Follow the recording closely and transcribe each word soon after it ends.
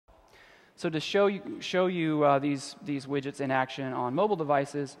So to show you these widgets in action on mobile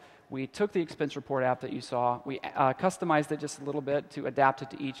devices, we took the expense report app that you saw. We customized it just a little bit to adapt it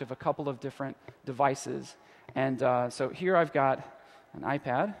to each of a couple of different devices. And so here I've got an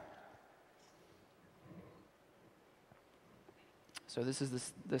iPad. So this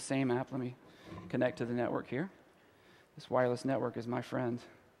is the same app. Let me connect to the network here. This wireless network is my friend.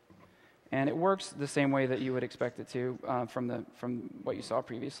 And it works the same way that you would expect it to from what you saw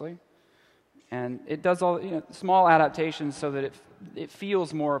previously. And it does all small adaptations so that it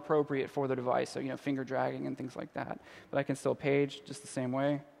feels more appropriate for the device. So finger dragging and things like that. But I can still page just the same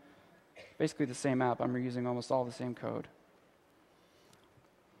way. Basically the same app. I'm reusing almost all the same code.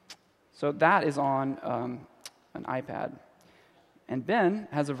 So that is on an iPad. And Ben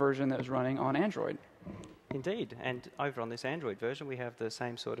has a version that is running on Android. Indeed, and over on this Android version, we have the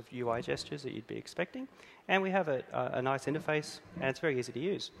same sort of UI gestures that you'd be expecting, and we have a nice interface, and it's very easy to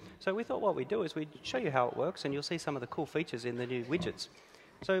use. So we thought what we'd do is we'd show you how it works, and you'll see some of the cool features in the new widgets.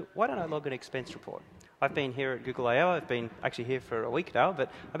 So why don't I log an expense report? I've been here at Google I/O. I've been actually here for a week now,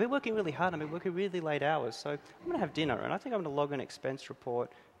 but I've been working really hard. I've been working really late hours, so I'm going to have dinner, and I think I'm going to log an expense report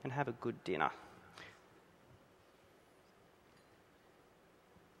and have a good dinner.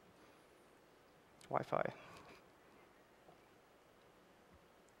 Wi-Fi.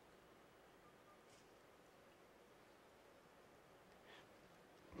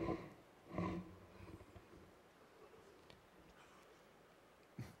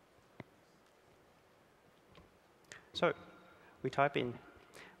 So we type in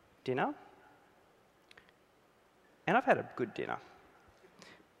dinner, and I've had a good dinner.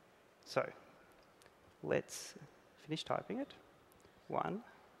 So let's finish typing it. $150.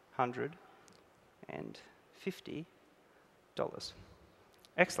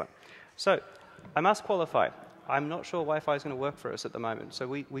 Excellent. So I must qualify. I'm not sure Wi-Fi is going to work for us at the moment. So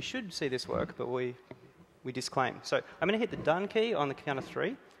we should see this work, but we disclaim. So I'm going to hit the done key on the count of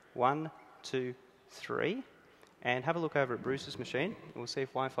 3. 1, 2, 3. And have a look over at Bruce's machine. And we'll see if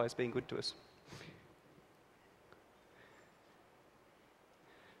Wi-Fi is being good to us.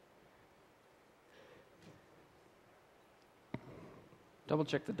 Double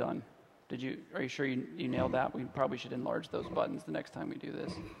check the done. Are you sure you nailed that? We probably should enlarge those buttons the next time we do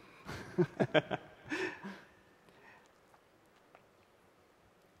this.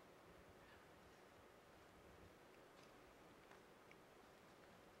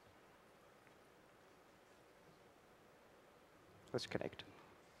 Let's connect.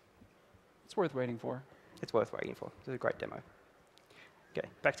 It's worth waiting for. It's worth waiting for. It's a great demo. Okay,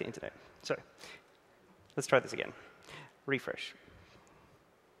 back to internet. So let's try this again. Refresh.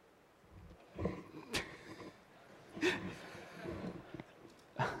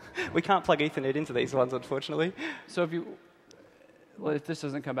 We can't plug Ethernet into these ones, unfortunately. So if this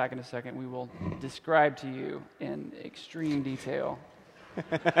doesn't come back in a second, we will describe to you in extreme detail,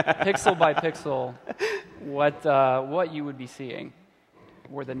 pixel by pixel, what you would be seeing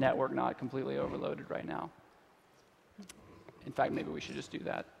were the network not completely overloaded right now. In fact, maybe we should just do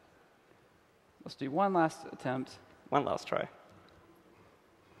that. Let's do one last attempt. One last try.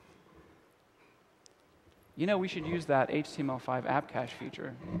 We should use that HTML5 App Cache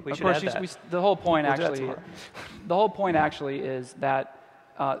feature. We should add that. The whole point actually is that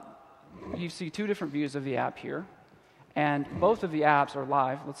you see two different views of the app here, and both of the apps are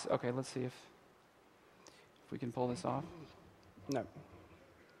live. Let's see if we can pull this off. No.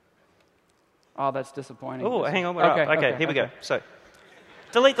 Oh, that's disappointing. Oh, hang on, we're up. Okay, here we go. So,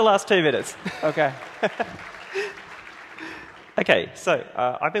 delete the last 2 minutes. Okay. Okay, so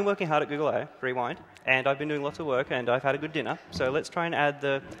I've been working hard at Google I/O, rewind, and I've been doing lots of work, and I've had a good dinner. So let's try and add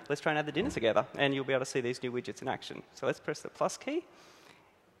the dinner together, and you'll be able to see these new widgets in action. So let's press the plus key,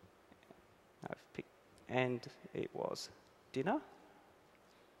 and it was dinner.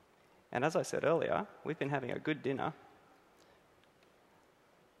 And as I said earlier, we've been having a good dinner.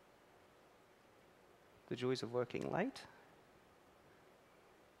 The joys of working late.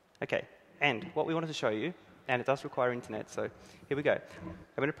 Okay, and what we wanted to show you, and it does require internet, so here we go. I'm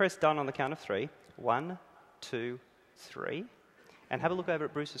going to press done on the count of 3. 1, 2, 3. And have a look over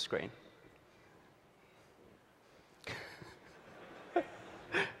at Bruce's screen.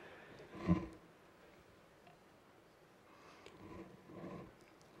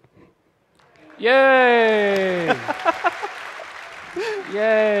 Yay!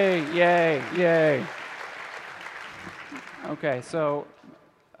 Yay, yay, yay. Okay, so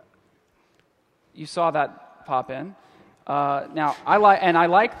you saw that pop in. Now, I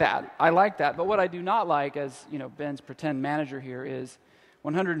like that. But what I do not like, as Ben's pretend manager here, is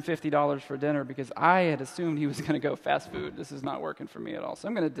 $150 for dinner because I had assumed he was going to go fast food. This is not working for me at all. So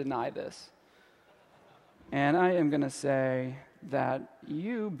I'm going to deny this. And I am going to say that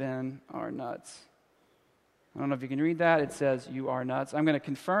you, Ben, are nuts. I don't know if you can read that. It says you are nuts. I'm going to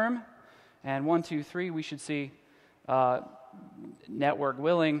confirm. And 1, 2, 3, we should see network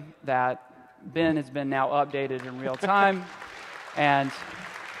willing that Ben has been now updated in real time. And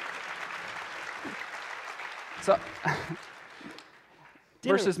so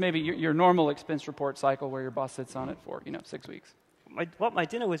versus maybe your normal expense report cycle where your boss sits on it for 6 weeks. My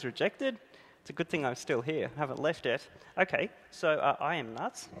dinner was rejected. It's a good thing I'm still here. I haven't left yet. Okay, so I am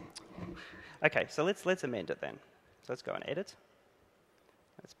nuts. Okay, so let's amend it then. So let's go and edit.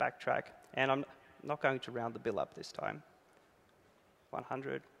 Let's backtrack. And I'm not going to round the bill up this time.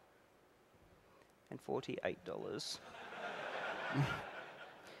 $148.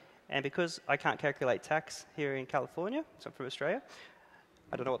 And because I can't calculate tax here in California, so I'm from Australia,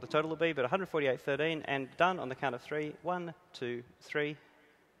 I don't know what the total will be, but $148.13, and done on the count of 3. 1, 2, 3.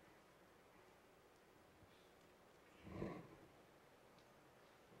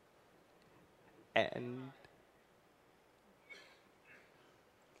 And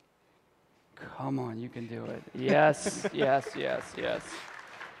come on, you can do it. Yes, yes, yes, yes.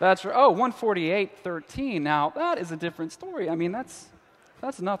 That's right. Oh, 148.13. Now, that is a different story. I mean, that's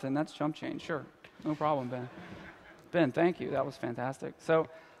nothing. That's chump change. Sure. No problem, Ben. Ben, thank you. That was fantastic. So,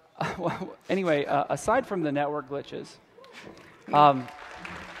 well, anyway, aside from the network glitches,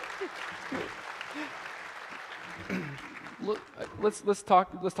 let's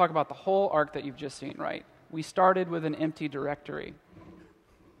talk about the whole arc that you've just seen, right? We started with an empty directory.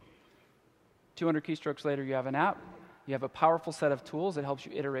 200 keystrokes later, you have an app. You have a powerful set of tools that helps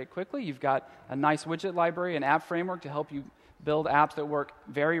you iterate quickly. You've got a nice widget library, an app framework to help you build apps that work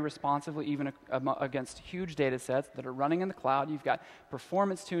very responsively, even against huge data sets that are running in the cloud. You've got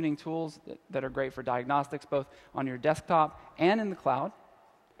performance tuning tools that are great for diagnostics, both on your desktop and in the cloud.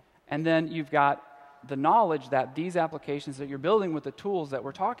 And then you've got the knowledge that these applications that you're building with the tools that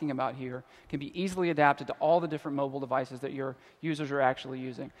we're talking about here can be easily adapted to all the different mobile devices that your users are actually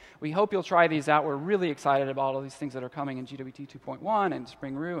using. We hope you'll try these out. We're really excited about all these things that are coming in GWT 2.1 and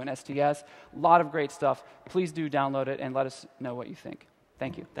Spring Roo and STS. A lot of great stuff. Please do download it and let us know what you think.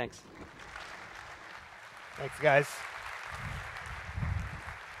 Thank you. Thanks. Thanks, guys.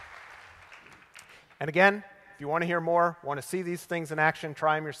 And again, if you want to hear more, want to see these things in action,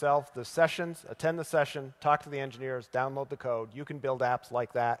 try them yourself. The sessions, attend the session, talk to the engineers, download the code. You can build apps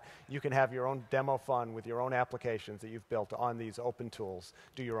like that. You can have your own demo fun with your own applications that you've built on these open tools.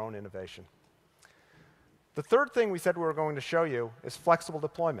 Do your own innovation. The third thing we said we were going to show you is flexible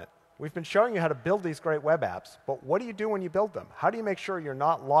deployment. We've been showing you how to build these great web apps, but what do you do when you build them? How do you make sure you're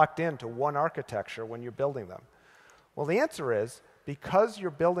not locked into one architecture when you're building them? Well, the answer is, because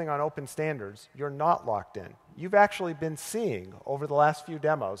you're building on open standards, you're not locked in. You've actually been seeing, over the last few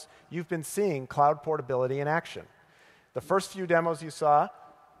demos, you've been seeing cloud portability in action. The first few demos you saw,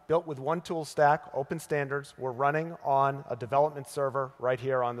 built with one tool stack, open standards, were running on a development server right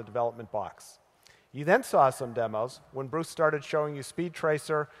here on the development box. You then saw some demos when Bruce started showing you Speed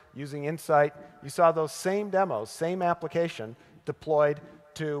Tracer using Insight. You saw those same demos, same application, deployed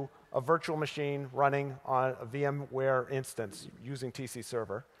to a virtual machine running on a VMware instance using TC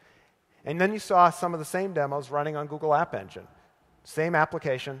Server. And then you saw some of the same demos running on Google App Engine. Same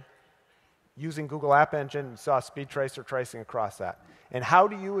application using Google App Engine. You saw Speed Tracer tracing across that. And how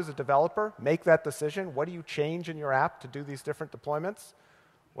do you, as a developer, make that decision? What do you change in your app to do these different deployments?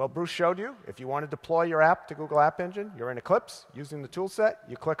 Well, Bruce showed you, if you want to deploy your app to Google App Engine, you're in Eclipse using the toolset.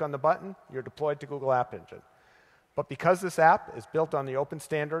 You click on the button, you're deployed to Google App Engine. But because this app is built on the open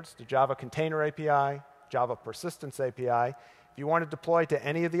standards, the Java Container API, Java Persistence API, if you want to deploy to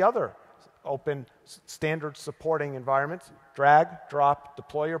any of the other open standard supporting environments, drag, drop,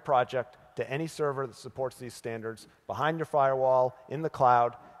 deploy your project to any server that supports these standards, behind your firewall, in the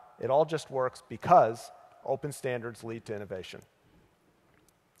cloud. It all just works because open standards lead to innovation.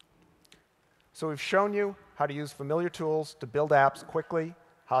 So we've shown you how to use familiar tools to build apps quickly,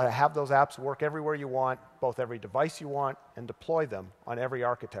 how to have those apps work everywhere you want, both every device you want, and deploy them on every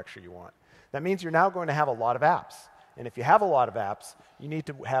architecture you want. That means you're now going to have a lot of apps. And if you have a lot of apps, you need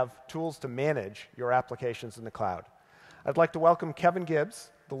to have tools to manage your applications in the cloud. I'd like to welcome Kevin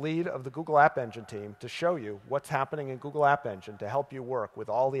Gibbs, the lead of the Google App Engine team, to show you what's happening in Google App Engine to help you work with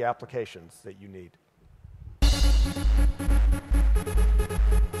all the applications that you need.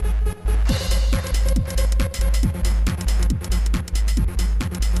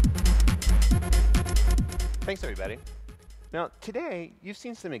 Thanks, everybody. Now, today, you've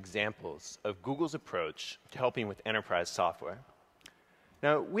seen some examples of Google's approach to helping with enterprise software.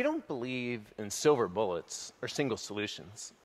 Now, we don't believe in silver bullets or single solutions.